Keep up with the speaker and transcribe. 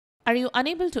Are you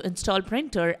unable to install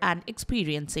printer and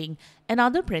experiencing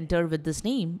another printer with this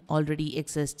name already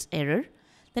exists error?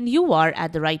 Then you are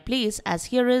at the right place, as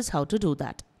here is how to do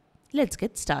that. Let's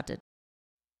get started.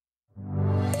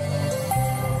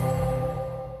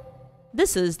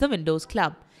 This is the Windows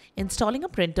Club. Installing a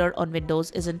printer on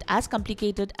Windows isn't as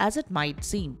complicated as it might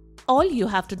seem. All you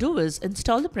have to do is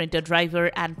install the printer driver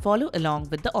and follow along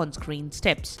with the on-screen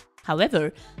steps.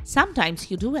 However, sometimes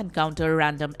you do encounter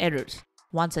random errors.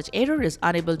 One such error is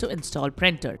unable to install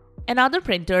printer. Another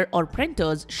printer or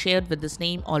printers shared with this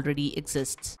name already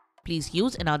exists. Please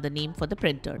use another name for the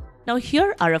printer. Now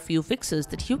here are a few fixes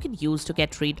that you can use to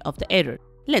get rid of the error.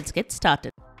 Let's get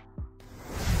started.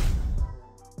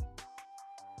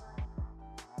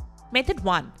 Method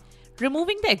 1.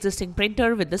 Removing the existing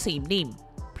printer with the same name.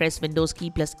 Press Windows key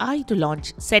plus I to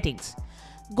launch Settings.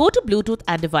 Go to Bluetooth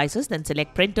and Devices, then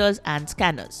select Printers and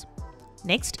Scanners.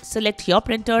 Next, select your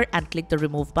printer and click the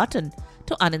Remove button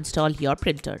to uninstall your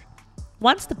printer.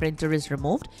 Once the printer is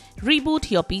removed,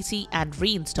 reboot your PC and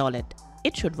reinstall it.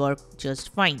 It should work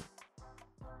just fine.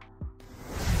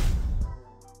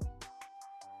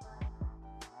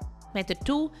 Method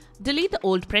 2. Delete the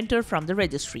old printer from the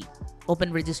registry.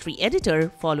 Open Registry Editor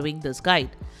following this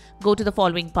guide. Go to the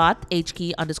following path: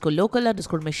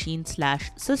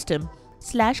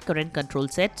 hkey_local_machine/system/current control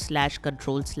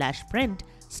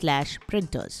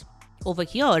set/control/print/printers. Over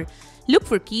here, look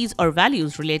for keys or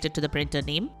values related to the printer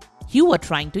name you are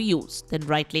trying to use. Then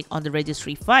right-click on the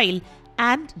registry file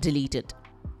and delete it.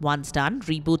 Once done,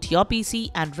 reboot your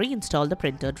PC and reinstall the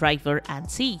printer driver and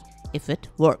see if it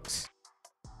works.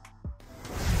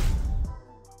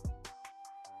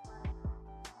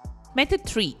 Method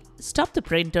 3. Stop the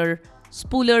printer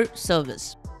Spooler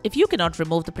service. If you cannot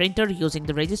remove the printer using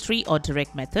the registry or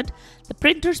direct method, the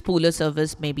printer Spooler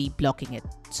service may be blocking it.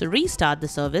 So restart the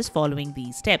service following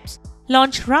these steps.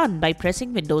 Launch Run by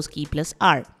pressing Windows key plus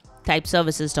R. Type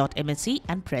services.msc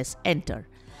and press Enter.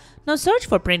 Now search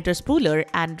for printer Spooler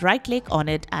and right-click on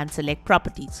it and select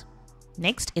Properties.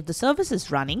 Next, if the service is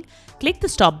running, click the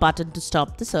Stop button to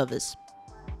stop the service.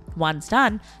 Once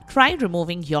done, try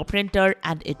removing your printer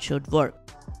and it should work.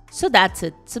 So that's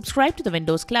it. Subscribe to the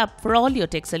Windows Club for all your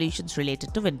tech solutions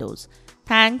related to Windows.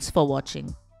 Thanks for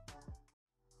watching.